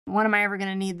When am I ever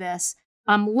gonna need this?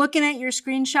 I'm looking at your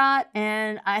screenshot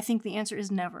and I think the answer is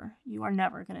never. You are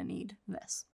never gonna need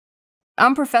this.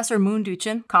 I'm Professor Moon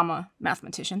Duchin,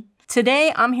 mathematician.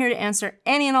 Today, I'm here to answer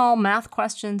any and all math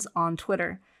questions on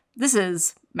Twitter. This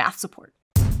is Math Support.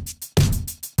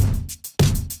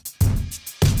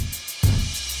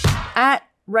 At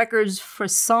Records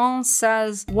Frisson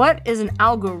says, what is an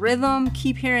algorithm?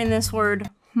 Keep hearing this word.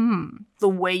 The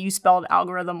way you spelled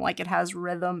algorithm, like it has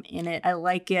rhythm in it. I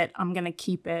like it. I'm gonna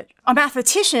keep it. A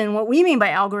mathematician, what we mean by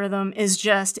algorithm is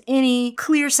just any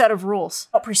clear set of rules,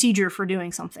 a procedure for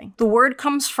doing something. The word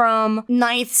comes from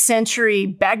 9th century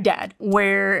Baghdad,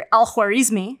 where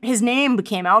Al-Khwarizmi, his name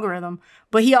became algorithm,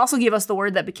 but he also gave us the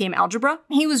word that became algebra.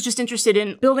 He was just interested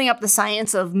in building up the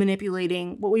science of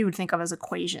manipulating what we would think of as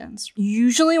equations.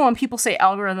 Usually when people say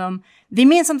algorithm, they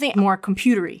mean something more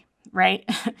computery, right?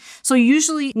 So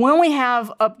usually when we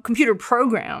have a computer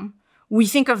program, we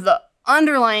think of the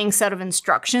underlying set of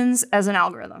instructions as an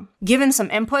algorithm. Given some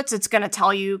inputs, it's gonna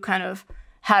tell you kind of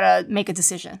how to make a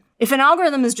decision. If an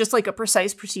algorithm is just like a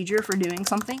precise procedure for doing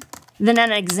something, then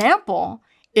an example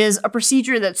is a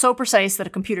procedure that's so precise that a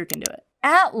computer can do it.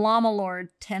 At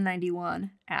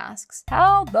LlamaLord1091 asks,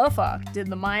 how the fuck did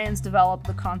the Mayans develop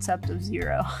the concept of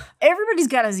zero? Everybody's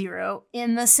got a zero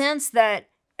in the sense that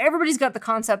everybody's got the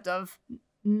concept of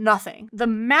nothing. The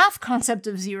math concept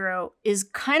of zero is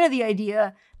kind of the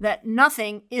idea that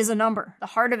nothing is a number. The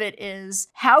heart of it is,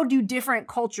 how do different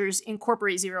cultures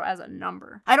incorporate zero as a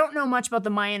number? I don't know much about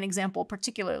the Mayan example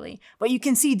particularly, but you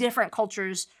can see different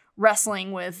cultures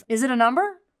wrestling with, is it a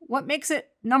number? What makes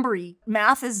it numbery?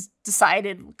 Math is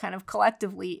decided kind of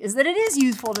collectively is that it is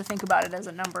useful to think about it as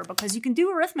a number because you can do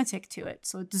arithmetic to it,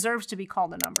 so it deserves to be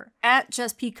called a number. At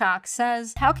Just Peacock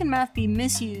says, how can math be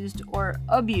misused or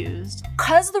abused?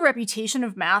 Because the reputation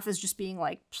of math is just being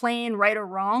like plain right or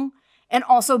wrong, and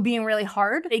also being really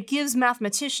hard, it gives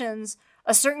mathematicians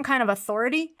a certain kind of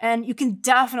authority, and you can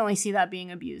definitely see that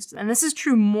being abused. And this is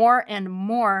true more and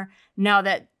more now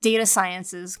that data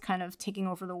science is kind of taking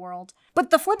over the world.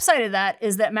 But the flip side of that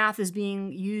is that math is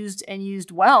being used and used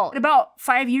well. About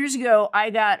 5 years ago, I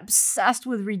got obsessed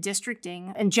with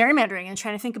redistricting and gerrymandering and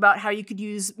trying to think about how you could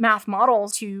use math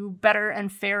models to better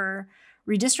and fairer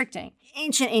redistricting.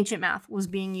 Ancient math was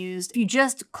being used. If you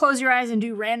just close your eyes and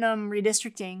do random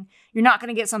redistricting, you're not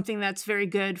going to get something that's very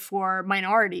good for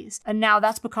minorities. And now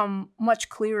that's become much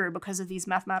clearer because of these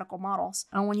mathematical models.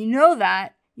 And when you know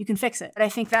that, you can fix it. And I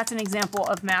think that's an example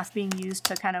of math being used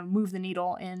to kind of move the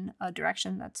needle in a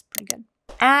direction that's pretty good.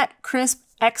 At Chris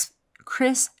X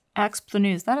the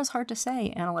News. That is hard to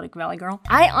say, Analytic Valley Girl.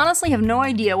 I honestly have no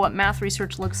idea what math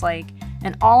research looks like,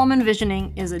 and all I'm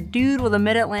envisioning is a dude with a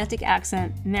mid-Atlantic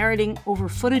accent narrating over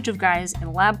footage of guys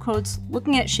in lab coats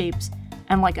looking at shapes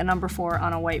and like a number 4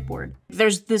 on a whiteboard.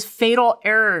 There's this fatal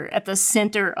error at the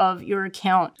center of your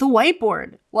account. The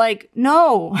whiteboard, like,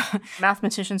 no.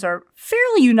 Mathematicians are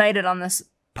fairly united on this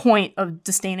point of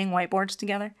disdaining whiteboards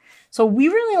together. So we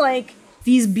really like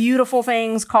these beautiful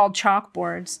things called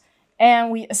chalkboards.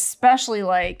 And we especially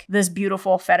like this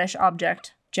beautiful fetish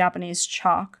object, Japanese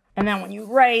chalk. And then when you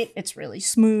write, it's really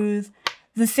smooth.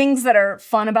 The things that are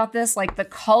fun about this, like the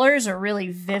colors are really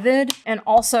vivid, and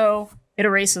also it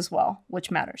erases well, which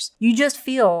matters. You just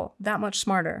feel that much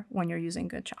smarter when you're using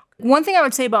good chalk. One thing I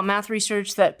would say about math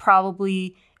research that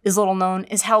probably is little known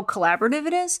is how collaborative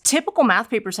it is. Typical math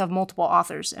papers have multiple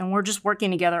authors, and we're just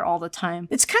working together all the time.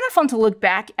 It's kind of fun to look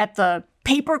back at the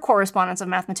paper correspondence of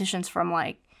mathematicians from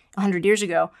like 100 years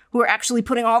ago, who are actually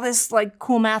putting all this like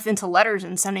cool math into letters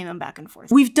and sending them back and forth.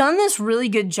 We've done this really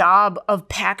good job of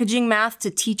packaging math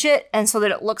to teach it, and so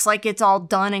that it looks like it's all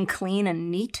done and clean and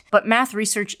neat. But math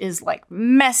research is like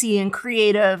messy and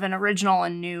creative and original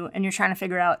and new, and you're trying to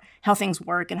figure out how things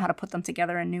work and how to put them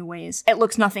together in new ways. It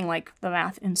looks nothing like the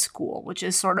math in school, which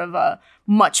is sort of a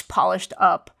much polished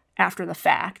up after the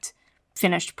fact,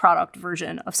 finished product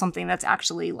version of something that's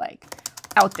actually like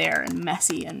out there and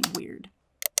messy and weird.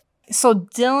 So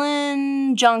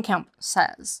Dylan John Kemp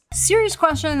says, serious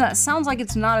question that sounds like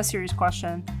it's not a serious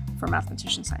question for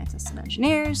mathematicians, scientists, and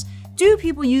engineers. Do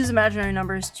people use imaginary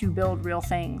numbers to build real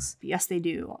things? Yes, they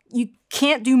do. You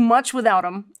can't do much without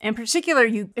them. In particular,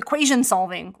 equation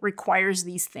solving requires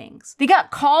these things. They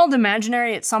got called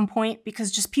imaginary at some point because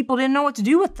just people didn't know what to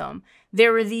do with them.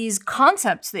 There were these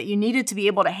concepts that you needed to be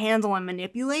able to handle and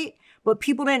manipulate, but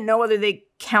people didn't know whether they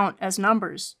count as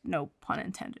numbers, no pun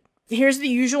intended. Here's the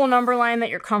usual number line that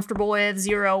you're comfortable with,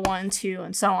 0, 1, 2,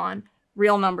 and so on.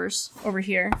 Real numbers over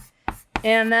here.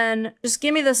 And then just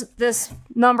give me this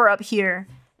number up here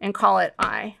and call it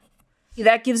I.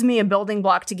 That gives me a building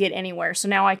block to get anywhere. So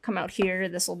now I come out here,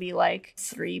 this will be like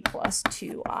 3 plus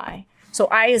 2i. So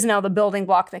I is now the building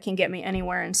block that can get me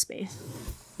anywhere in space.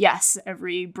 Yes,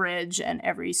 every bridge and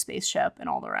every spaceship and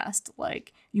all the rest.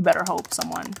 Like, you better hope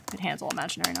someone could handle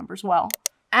imaginary numbers well.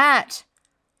 At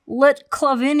Lit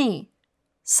Clavini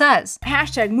says,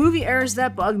 hashtag movie errors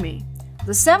that bug me.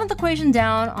 The 7th equation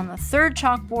down on the 3rd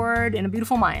chalkboard in A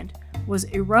Beautiful Mind was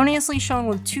erroneously shown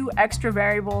with 2 extra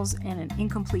variables and an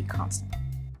incomplete constant.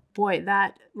 Boy,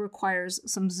 that requires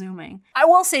some zooming. I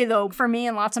will say though, for me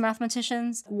and lots of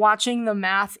mathematicians, watching the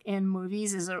math in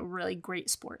movies is a really great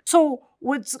sport. So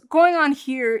what's going on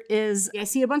here is I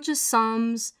see a bunch of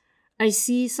sums. I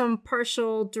see some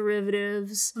partial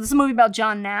derivatives. This is a movie about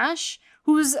John Nash,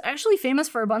 who was actually famous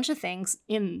for a bunch of things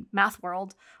in math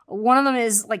world. One of them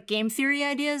is like game theory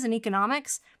ideas in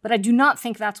economics, but I do not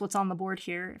think that's what's on the board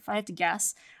here, if I had to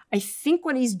guess. I think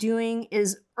what he's doing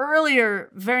is earlier,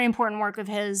 very important work of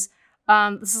his.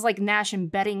 This is like Nash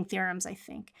embedding theorems, I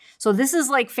think. So this is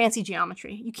like fancy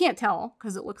geometry. You can't tell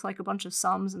because it looks like a bunch of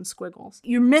sums and squiggles.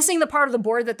 You're missing the part of the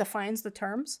board that defines the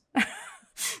terms.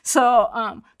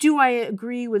 So do I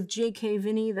agree with J.K.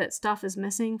 Vinny that stuff is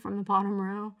missing from the bottom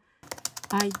row?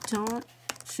 I don't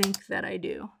think that I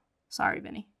do. Sorry,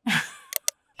 Vinny.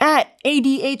 At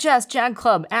ADHS Jag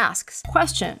Club asks,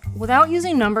 question, without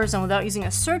using numbers and without using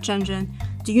a search engine,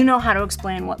 do you know how to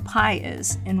explain what pi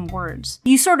is in words?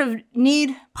 You sort of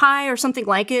need pi or something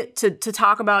like it to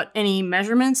talk about any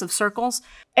measurements of circles.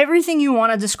 Everything you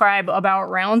want to describe about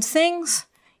round things,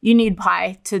 you need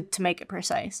pi to make it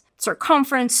precise.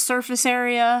 Circumference, surface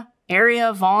area,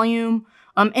 volume,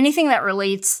 anything that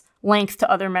relates length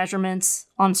to other measurements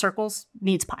on circles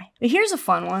needs pi. But here's a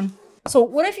fun one. So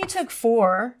what if you took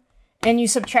 4 and you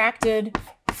subtracted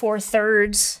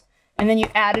 4/3 and then you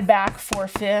added back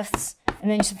 4/5 and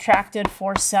then you subtracted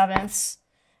 4/7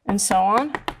 and so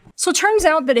on? So it turns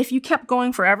out that if you kept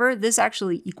going forever, this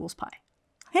actually equals pi.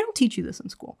 They don't teach you this in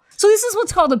school. So this is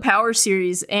what's called a power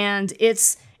series, and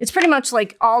it's pretty much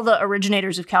like all the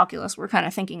originators of calculus were kind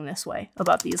of thinking this way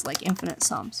about these like infinite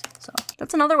sums. So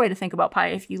that's another way to think about pi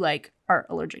if you like are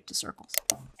allergic to circles.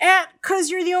 Cause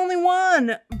you're the only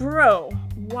one. Bro,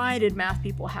 why did math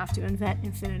people have to invent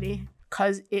infinity?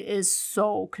 Cause it is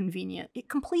so convenient. It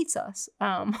completes us.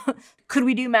 Could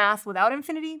we do math without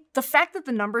infinity? The fact that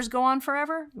the numbers go on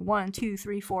forever, 1, 2,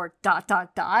 3, 4, ...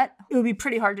 it would be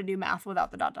pretty hard to do math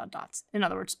without the ... dots. In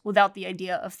other words, without the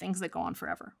idea of things that go on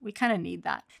forever. We kind of need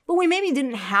that. But we maybe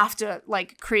didn't have to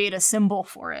like create a symbol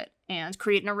for it and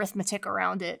create an arithmetic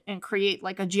around it and create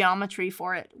like a geometry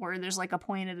for it where there's like a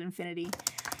point at infinity.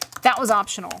 That was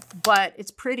optional, but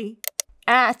it's pretty.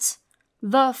 At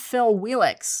the Phil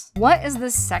Wheelix, what is the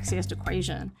sexiest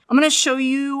equation? I'm gonna show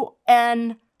you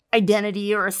an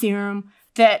identity or a theorem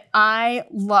that I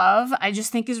love, I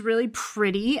just think is really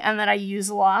pretty and that I use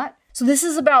a lot. So this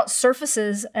is about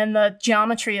surfaces and the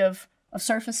geometry of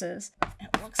surfaces.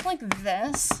 It looks like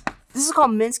this. This is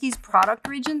called Minsky's product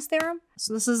regions theorem.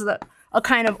 So this is a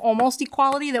kind of almost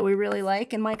equality that we really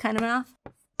like in my kind of math.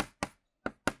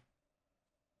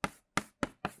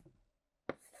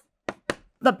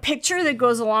 The picture that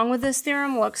goes along with this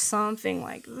theorem looks something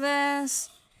like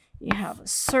this. You have a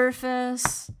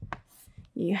surface,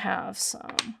 you have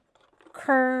some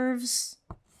curves.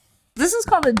 This is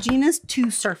called a genus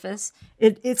 2 surface.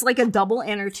 It's like a double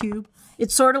inner tube.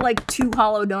 It's sort of like 2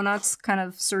 hollow donuts kind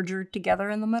of sergered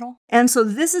together in the middle. And so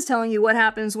this is telling you what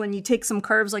happens when you take some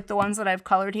curves like the ones that I've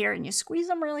colored here and you squeeze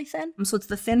them really thin. So it's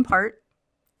the thin part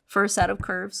for a set of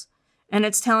curves. And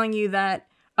it's telling you that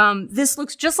this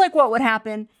looks just like what would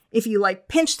happen if you like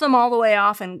pinched them all the way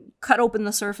off and cut open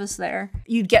the surface there.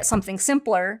 You'd get something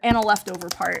simpler and a leftover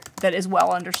part that is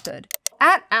well understood.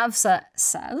 At Avsa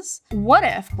says, what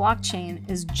if blockchain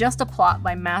is just a plot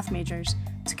by math majors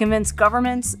to convince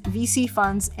governments, VC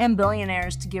funds, and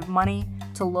billionaires to give money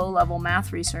to low-level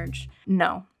math research?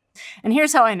 No. And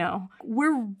here's how I know.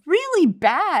 We're really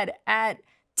bad at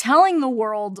telling the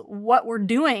world what we're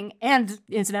doing and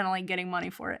incidentally getting money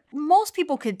for it. Most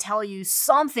people could tell you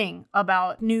something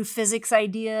about new physics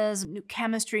ideas, new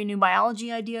chemistry, new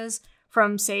biology ideas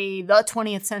from, say, the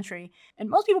 20th century. And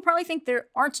most people probably think there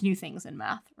aren't new things in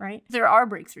math, right? There are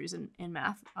breakthroughs in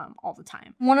math all the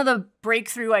time. One of the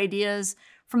breakthrough ideas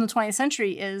from the 20th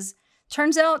century is,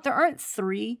 turns out there aren't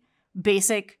 3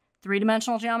 basic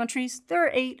 3-dimensional geometries. There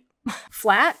are 8.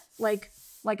 Flat, like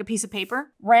a piece of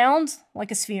paper, round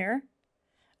like a sphere,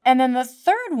 and then the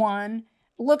third one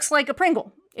looks like a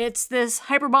Pringle. It's this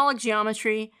hyperbolic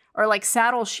geometry or like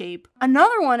saddle shape.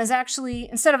 Another one is actually,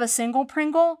 instead of a single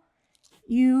Pringle,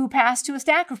 you pass to a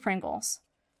stack of Pringles.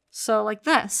 So like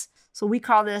this. So we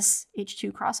call this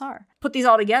H2 cross R. Put these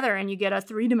all together and you get a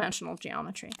 3-dimensional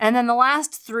geometry. And then the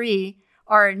last 3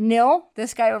 are nil,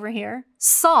 this guy over here,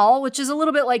 sol, which is a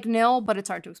little bit like nil, but it's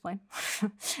hard to explain.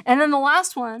 And then the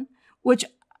last one, which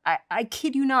I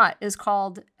kid you not, is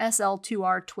called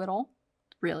SL2R twiddle.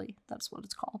 Really, that's what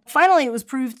it's called. Finally, it was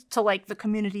proved to like the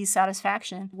community's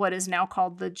satisfaction, what is now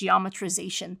called the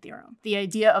geometrization theorem. The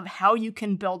idea of how you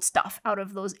can build stuff out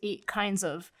of those 8 kinds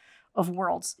of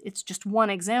worlds. It's just one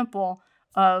example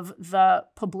of the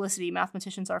publicity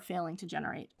mathematicians are failing to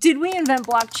generate. Did we invent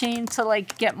blockchain to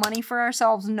like get money for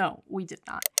ourselves? No, we did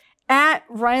not. At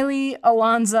Riley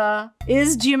Alonza,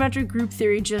 is geometric group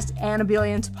theory just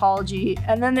Anabelian topology?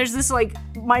 And then there's this like,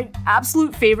 my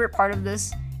absolute favorite part of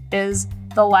this is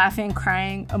the laughing,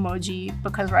 crying emoji,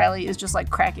 because Riley is just like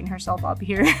cracking herself up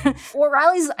here. What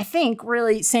Riley's, I think,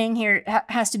 really saying here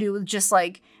has to do with just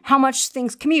like how much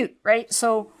things commute, right?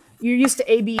 So you're used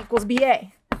to AB equals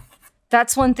BA.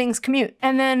 That's when things commute.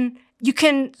 And then you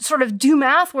can sort of do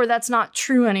math where that's not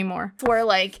true anymore. Where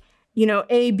like, you know,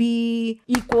 AB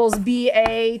equals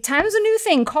BA times a new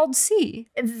thing called C.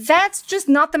 That's just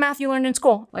not the math you learned in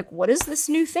school. Like, what is this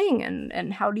new thing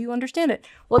and how do you understand it?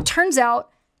 Well, it turns out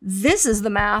this is the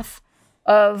math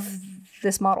of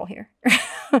this model here.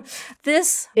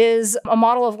 This is a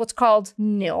model of what's called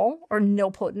nil or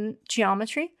nilpotent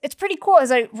geometry. It's pretty cool.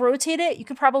 As I rotate it, you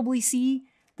can probably see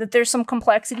that there's some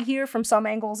complexity here. From some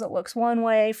angles, it looks one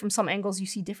way. From some angles, you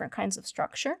see different kinds of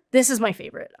structure. This is my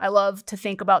favorite. I love to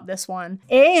think about this one.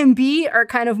 A and B are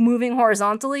kind of moving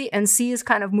horizontally, and C is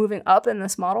kind of moving up in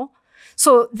this model.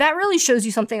 So that really shows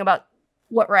you something about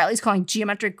what Riley's calling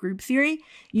geometric group theory.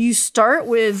 You start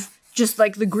with just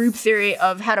like the group theory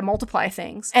of how to multiply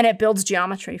things, and it builds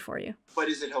geometry for you. But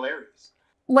is it hilarious?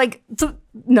 Like,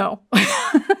 no.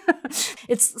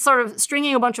 It's sort of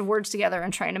stringing a bunch of words together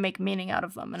and trying to make meaning out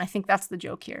of them. And I think that's the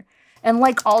joke here. And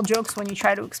like all jokes, when you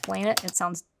try to explain it, it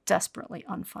sounds desperately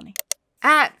unfunny.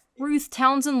 At Ruth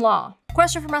Townsend Law.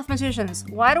 Question for mathematicians.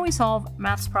 Why do we solve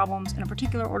maths problems in a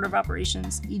particular order of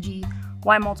operations, e.g.,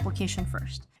 why multiplication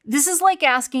first? This is like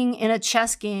asking in a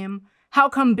chess game, how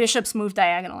come bishops move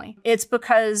diagonally? It's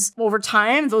because over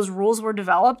time, those rules were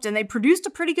developed and they produced a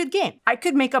pretty good game. I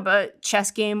could make up a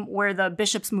chess game where the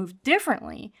bishops move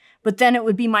differently, but then it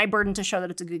would be my burden to show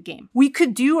that it's a good game. We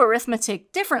could do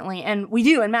arithmetic differently, and we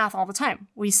do in math all the time.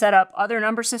 We set up other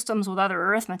number systems with other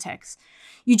arithmetics.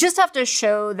 You just have to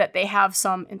show that they have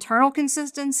some internal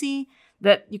consistency,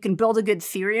 that you can build a good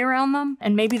theory around them,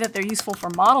 and maybe that they're useful for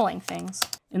modeling things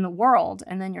in the world,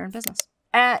 and then you're in business.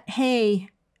 At Hey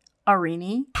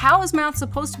Arini, how is math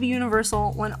supposed to be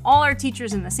universal when all our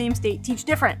teachers in the same state teach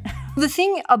different? The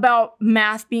thing about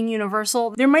math being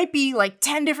universal, there might be like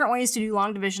 10 different ways to do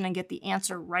long division and get the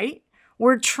answer right.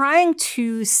 We're trying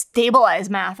to stabilize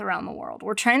math around the world.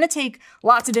 We're trying to take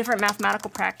lots of different mathematical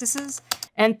practices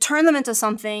and turn them into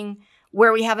something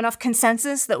where we have enough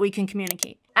consensus that we can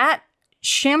communicate. At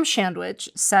Sham Shandwich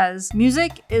says,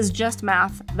 music is just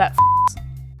math that f***s.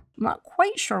 I'm not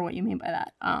quite sure what you mean by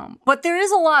that. But there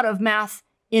is a lot of math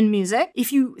in music.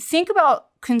 If you think about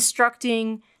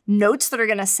constructing notes that are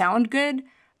gonna sound good,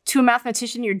 to a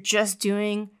mathematician, you're just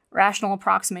doing rational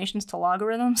approximations to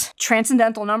logarithms.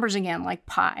 Transcendental numbers again, like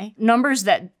pi. Numbers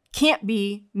that can't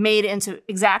be made into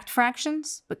exact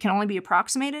fractions, but can only be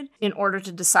approximated in order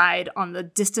to decide on the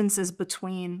distances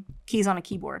between keys on a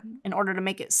keyboard. In order to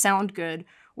make it sound good,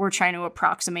 we're trying to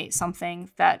approximate something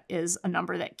that is a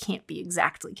number that can't be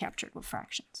exactly captured with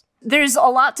fractions. There's a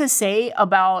lot to say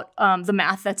about the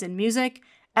math that's in music.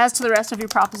 As to the rest of your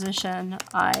proposition,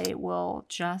 I will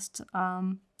just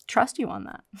trust you on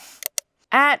that.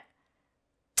 At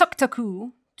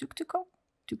Tuktaku,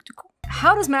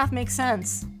 how does math make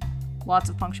sense? Lots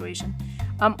of punctuation.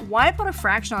 Why put a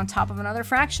fraction on top of another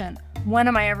fraction? When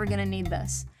am I ever gonna need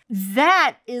this?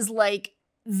 That is like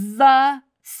the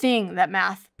thing that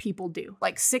math people do,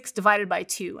 like 6 divided by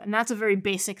 2. And that's a very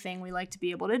basic thing we like to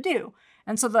be able to do.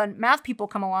 And so the math people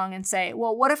come along and say,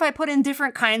 well, what if I put in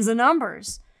different kinds of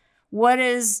numbers? What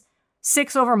is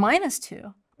 6 over minus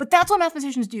 2? But that's what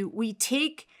mathematicians do. We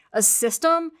take a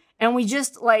system and we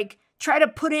just like try to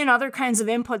put in other kinds of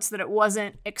inputs that it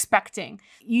wasn't expecting.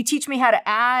 You teach me how to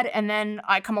add, and then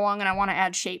I come along and I want to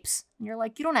add shapes. And you're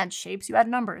like, you don't add shapes, you add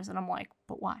numbers. And I'm like,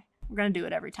 but why? We're gonna do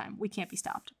it every time. We can't be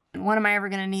stopped. And when am I ever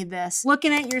gonna need this?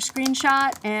 Looking at your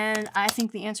screenshot, and I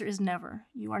think the answer is never.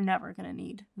 You are never gonna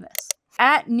need this.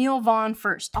 At Neil Vaughn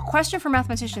first, a question for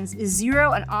mathematicians, is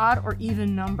 0 an odd or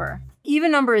even number?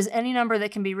 Even number is any number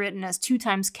that can be written as 2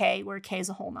 times k, where k is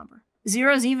a whole number.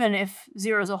 0 is even if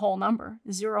 0 is a whole number.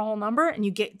 Is 0 a whole number? And you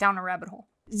get down a rabbit hole.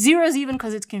 0 is even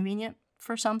because it's convenient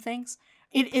for some things.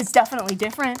 It is definitely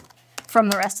different from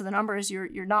the rest of the numbers.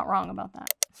 You're not wrong about that.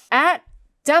 At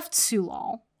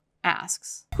Deftsulal,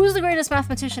 asks, who's the greatest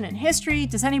mathematician in history?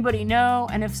 Does anybody know?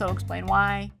 And if so, explain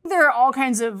why. There are all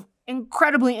kinds of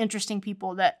incredibly interesting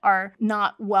people that are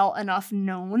not well enough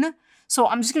known. So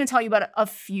I'm just gonna tell you about a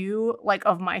few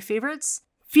of my favorites.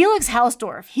 Felix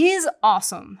Hausdorff, he's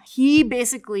awesome. He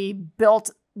basically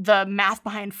built the math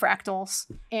behind fractals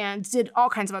and did all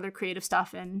kinds of other creative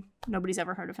stuff, and nobody's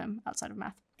ever heard of him outside of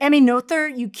math. Emmy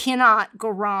Noether, you cannot go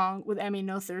wrong with Emmy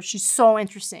Noether. She's so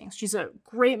interesting. She's a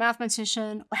great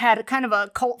mathematician, had kind of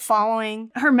a cult following.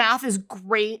 Her math is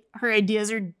great. Her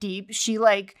ideas are deep. She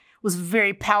was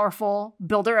very powerful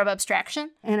builder of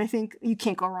abstraction. And I think you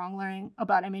can't go wrong learning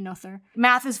about Emmy Noether.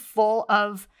 Math is full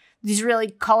of these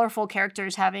really colorful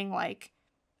characters having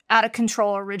out of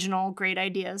control, original, great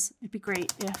ideas. It'd be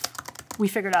great if we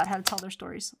figured out how to tell their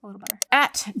stories a little better.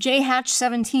 At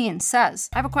jhatch17 says,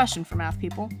 I have a question for math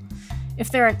people.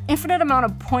 If there are an infinite amount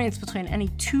of points between any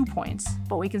 2 points,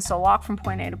 but we can still walk from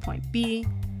point A to point B,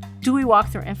 do we walk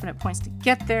through infinite points to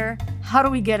get there? How do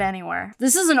we get anywhere?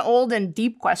 This is an old and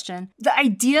deep question. The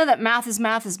idea that math is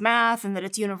math, and that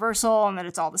it's universal, and that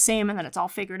it's all the same, and that it's all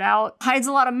figured out, hides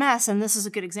a lot of mess, and this is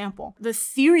a good example. The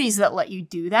theories that let you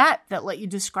do that let you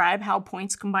describe how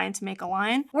points combine to make a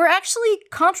line, were actually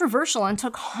controversial and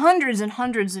took hundreds and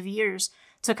hundreds of years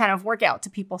to kind of work out to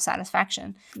people's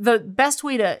satisfaction. The best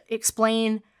way to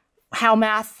explain how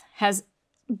math has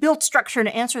built structure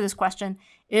to answer this question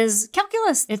is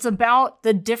calculus. It's about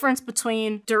the difference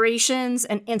between durations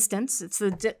and instants. It's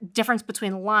the difference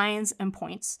between lines and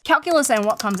points. Calculus and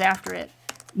what comes after it,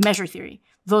 measure theory.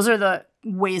 Those are the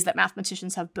ways that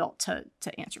mathematicians have built to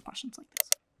answer questions like this.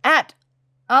 At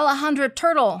Alejandra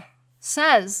Turtle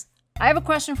says, I have a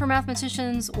question for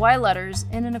mathematicians. Why letters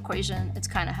in an equation? It's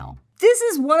kind of hell. This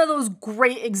is one of those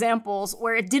great examples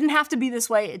where it didn't have to be this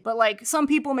way, but some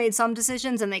people made some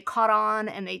decisions and they caught on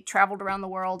and they traveled around the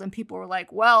world and people were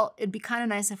like, well, it'd be kind of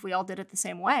nice if we all did it the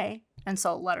same way. And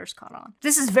so letters caught on.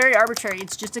 This is very arbitrary.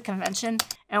 It's just a convention.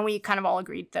 And we kind of all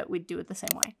agreed that we'd do it the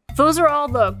same way. Those are all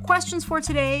the questions for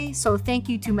today. So thank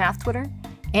you to Math Twitter.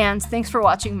 And thanks for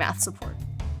watching Math Support.